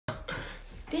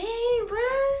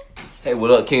Hey,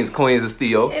 what up, kings, queens, and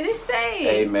Theo? And it's safe.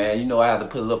 Hey, man, you know I have to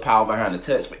put a little power behind the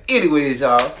touch. But anyways,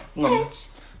 y'all, we're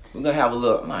gonna have a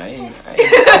little. Nah, I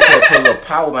said put a little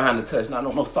power behind the touch. Not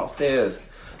no soft ass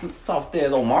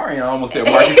Omarion. I almost said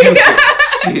Marcus Houston.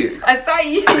 Shit. I saw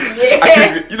you.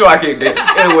 Yeah. You know I can't dance.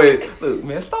 Anyway, look,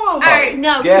 man, stop. All right,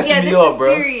 no, this is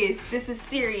serious. This is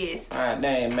serious. All right,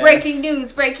 dang, man. Breaking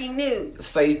news.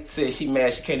 Say said she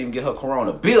mad she can't even get her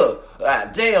corona. Bill,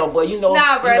 damn, boy, you know,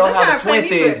 nah, bro, you know how the Fuente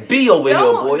is B over here,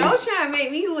 boy. Don't try to make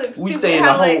me look stupid. We stay in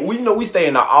the whole, we stay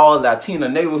in the all Latino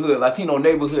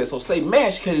neighborhood. So say,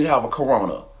 man, she can't even have a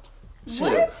corona. Shit.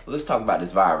 What? Let's talk about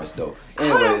this virus, though.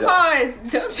 Hold on, pause.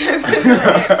 Don't try to put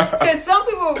that. Because some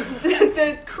people,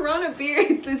 the corona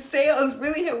beer, the sales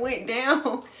really have went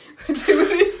down.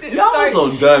 This shit Y'all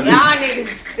so dumb. Y'all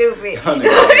niggas stupid.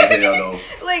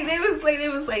 Like they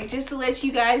was like, just to let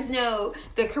you guys know,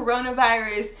 the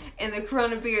coronavirus and the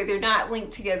corona beer, they're not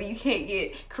linked together. You can't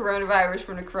get coronavirus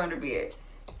from the corona beer.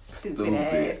 Stupid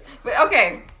ass. But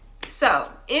okay.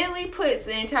 So, Italy puts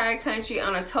the entire country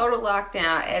on a total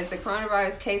lockdown as the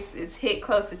coronavirus cases hit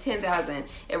close to 10,000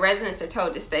 and residents are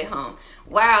told to stay home.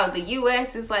 Wow, the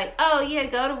U.S. is like, oh yeah,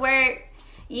 go to work,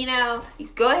 you know,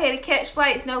 go ahead and catch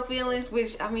flights, no feelings,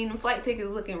 which, I mean, the flight tickets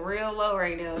looking real low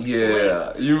right now. So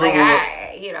yeah, you remember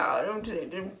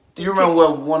you remember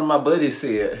what one of my buddies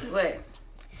said? What?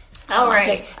 All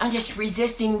right. I'm just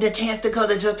resisting the chance to go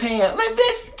to Japan. Like,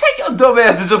 bitch, take your dumb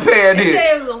ass to Japan then. They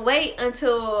said it was gonna wait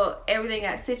until everything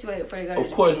got situated before they go to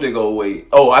Japan. Of course they gonna wait.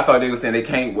 Oh, I thought they were saying they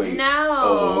can't wait. No.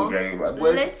 Oh, okay. Like,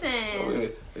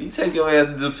 listen. You take your ass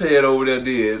to Japan over there,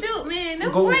 then. Shoot, man,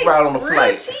 them go flights right on the real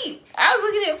flight. cheap. I was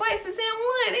looking at flights to San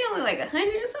Juan. They only like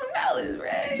 $100 or something,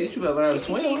 right? Did you better learn to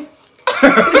swim?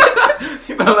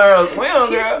 You better learn to swim,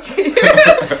 girl.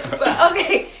 But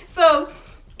okay, so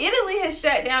Italy has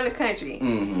shut down the country.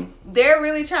 Mm-hmm. They're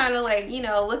really trying to, like, you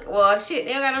know, look. Well, shit,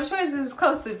 they don't got no choices. It's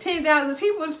close to 10,000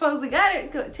 people supposedly got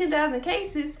it. 10,000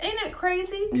 cases. Ain't that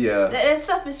crazy? Yeah. That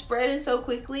stuff is spreading so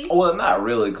quickly. Well, not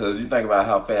really, because you think about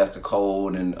how fast the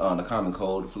cold and the common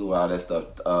cold, the flu, all that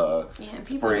stuff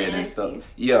spread and stuff.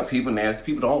 Yeah, people nasty.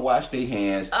 People don't wash their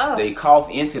hands. Oh. They cough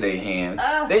into their hands.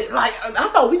 They like. I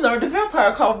thought we learned the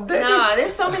vampire cough. Nah,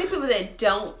 there's so many people that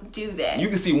don't do that. You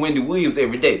can see Wendy Williams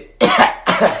every day.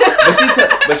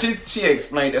 but she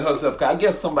explained it herself. Cause I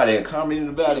guess somebody had commented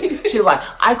about it. She like,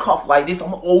 I cough like this.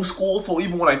 I'm old school, so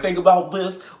even when I think about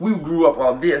this, we grew up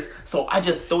on this. So I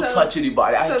just don't touch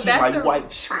anybody. I keep my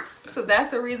wife. So that's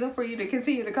the reason for you to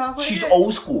continue to cough like She's that?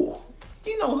 old school.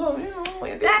 You know her. You know.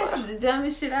 That's the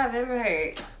dumbest shit I've ever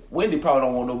heard. Wendy probably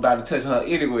don't want nobody touching her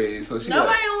anyway. So she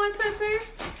nobody don't want to touch her.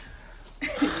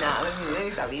 Nah, let me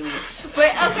stop eating.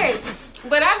 But okay,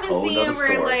 but I've been seeing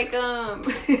where like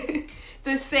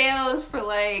the sales for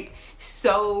like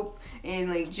soap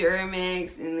and like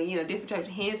Germex and, you know, different types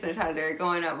of hand sanitizer are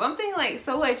going up. I'm thinking like,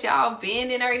 so what, y'all been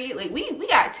in already? Like we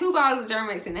got 2 bottles of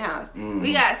Germex in the house.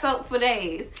 We got soap for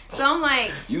days. So I'm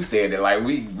like, you said that like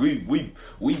we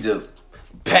just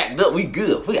packed up. We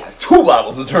good. We got 2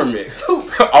 bottles of Germex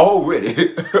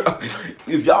already.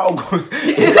 if y'all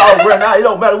run out, it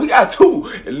don't matter. We got 2.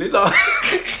 And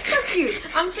fuck you.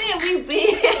 I'm saying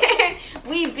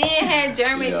we been had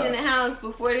Germex in the house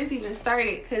before this even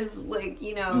started, cause like,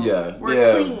 you know,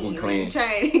 we're clean. We're clean.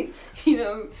 Trying, you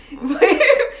know,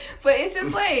 but it's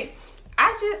just like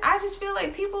I just feel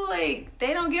like people like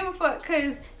they don't give a fuck,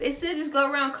 cause they still just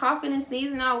go around coughing and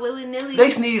sneezing all willy nilly. They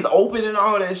sneeze open and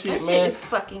all that shit, that man. Shit is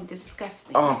fucking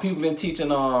disgusting. People been teaching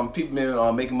people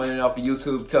been making money off of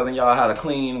YouTube, telling y'all how to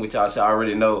clean, which y'all should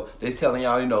already know. They telling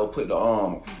y'all, you know, put the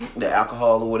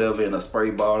alcohol or whatever in a spray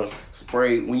bottle,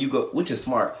 spray when you go, which is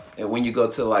smart. And when you go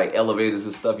to like elevators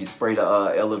and stuff, you spray the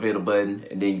elevator button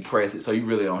and then you press it, so you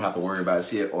really don't have to worry about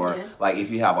shit. Or like if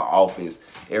you have an office,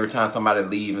 every time somebody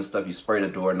leave and stuff, you spray the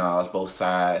doorknobs both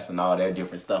sides and all that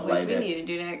different stuff like that. We need to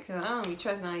do that, because I don't be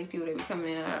trusting all these people that be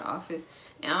coming in and out of the office.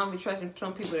 And I don't be trusting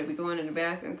some people that be going in the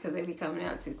bathroom because they be coming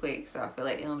out too quick. So I feel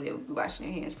like they don't be washing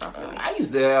their hands properly. I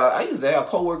used to have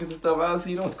coworkers and stuff. I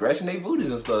see them scratching their booties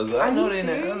and stuff. So I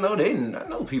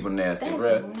know people nasty,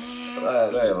 bro.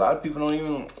 A lot of people don't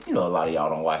even, you know, a lot of y'all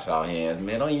don't wash y'all hands,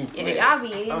 man. Don't even flex. Yeah, y'all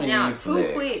be eating out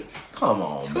too quick. Come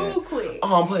on, man. Too quick.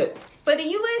 But the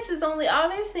U.S. is only, all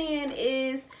they're saying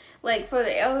is like for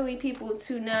the elderly people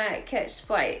to not catch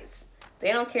flights.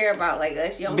 They don't care about like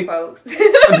us young folks.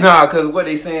 Nah, because what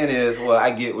they saying is, well, I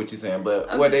get what you're saying, but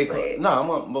but what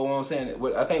I'm saying,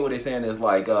 I think what they saying is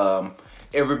like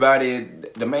everybody,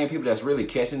 the main people that's really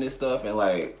catching this stuff and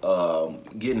like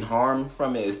getting harmed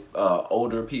from it is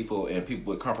older people and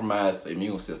people with compromised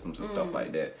immune systems and stuff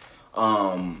like that.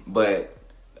 But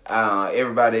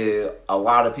everybody, a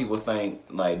lot of people think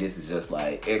like this is just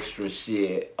like extra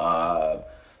shit.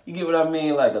 You get what I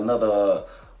mean? Like another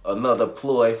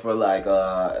ploy for like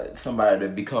somebody to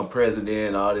become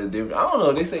president. All this different. I don't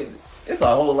know. They say it's a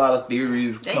whole lot of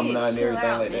theories coming out and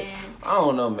everything like that. I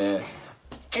don't know, man.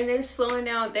 And they're slowing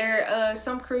down.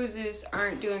 Some cruises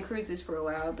aren't doing cruises for a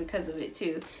while because of it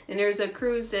too. And there's a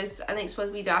cruise that's I think supposed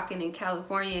to be docking in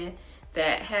California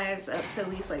that has up to at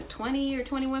least like 20 or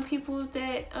 21 people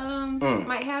that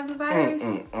might have the virus.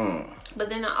 But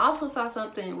then I also saw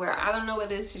something where I don't know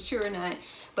whether this is true or not,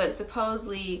 but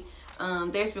supposedly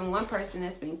there's been one person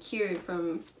that's been cured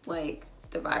from like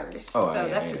the virus. So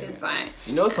that's a good sign.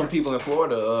 You know, some people in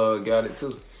Florida got it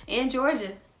too. And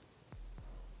Georgia.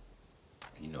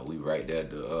 You know, we right there at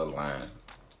the line.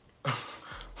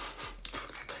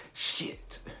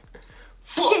 Shit.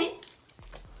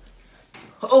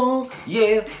 Oh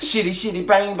yeah, shitty,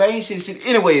 bang, shitty.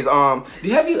 Anyways,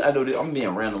 have you? I know that I'm being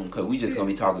random because we just gonna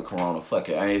be talking Corona. Fuck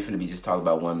it, I ain't finna be just talking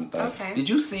about one thing. Okay. Did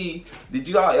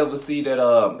y'all ever see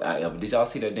that? Did y'all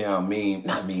see that damn meme?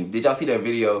 Not meme. Did y'all see that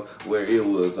video where it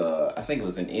was? I think it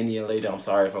was an Indian lady. I'm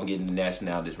sorry if I'm getting the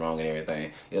nationalities wrong and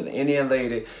everything. It was an Indian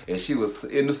lady, and she was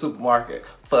in the supermarket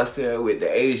fussing with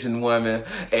the Asian woman,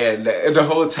 and the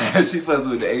whole time she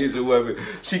fussing with the Asian woman,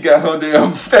 she got her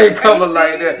damn thing covered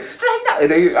like that. She's like, no.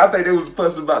 And I think they was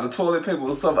fussing about the toilet paper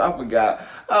or something. I forgot.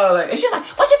 And she's like,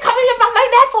 "What you cover your mouth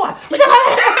like that for?"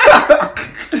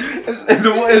 And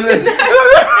the one,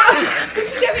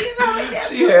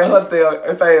 she had her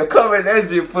thing covering that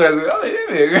shit fussing. I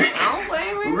don't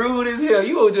blame her. Rude as hell.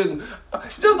 You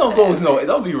just don't go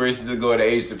don't be racist to go to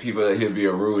Asian people that here being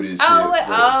rude and shit.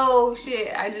 Oh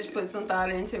shit! I just put some thought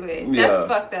into it. That's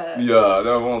fucked up. Yeah,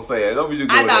 I won't say it. Don't be just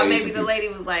going I thought to maybe Asian the lady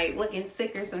was like looking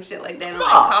sick or some shit like that, and like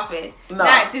coughing.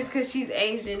 Not just because she's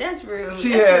Asian. That's rude. That's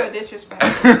real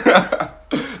disrespectful.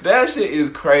 That shit is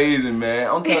crazy, man.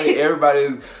 I'm telling you,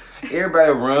 everybody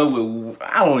run with.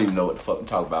 I don't even know what the fuck to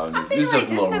talk about in this. I feel it's like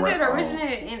just because it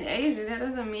originated in Asia, that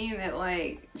doesn't mean that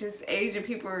like just Asian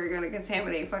people are gonna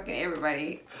contaminate fucking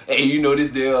everybody. Hey, you know this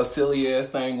damn silly ass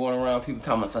thing going around. People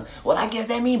talking about something. Well, I guess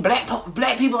that means black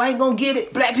people ain't gonna get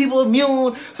it. Black people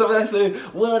immune. So I said,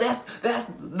 well, that's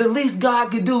the least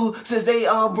God could do since they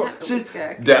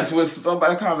That's what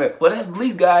somebody comment. Well, that's the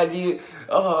least God did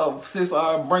since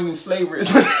bringing slavery.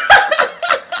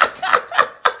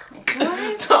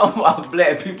 Talking about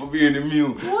black people being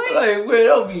immune. What? Like,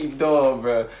 well, don't be dumb,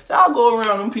 bro. Y'all go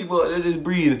around them people that just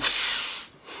breathing,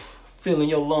 filling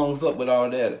your lungs up with all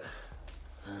that.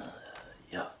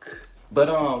 Yuck. But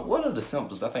what are the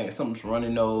symptoms? I think symptoms: runny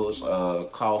nose,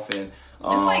 coughing.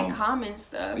 It's like common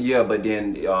stuff. Yeah, but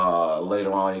then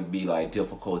later on it'd be like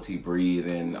difficulty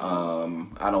breathing.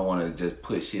 I don't want to just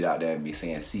put shit out there and be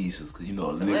saying seizures, because you know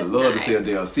niggas love to say a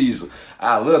damn seizure.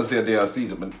 I love to say a damn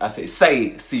seizure, but I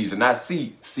say seizure, not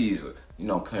seizure. You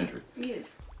know, country.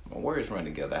 Yes. My words run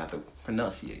together. I have to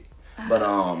pronunciate. But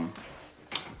I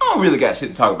don't really got shit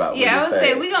to talk about. Yeah, I would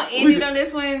say we're gonna end it on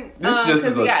this one. This just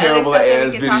is a terrible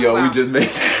ass video we just made.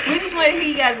 We just want to hear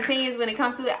you guys' opinions when it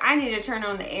comes to it. I need to turn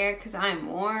on the air because I'm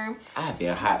warm. I've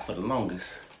been hot for the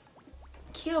longest.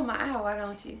 Kill my eye, why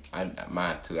don't you?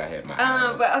 Mine too. I had my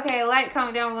eye. But okay, like,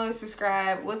 comment down below,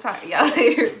 subscribe. We'll talk to y'all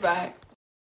later. Bye.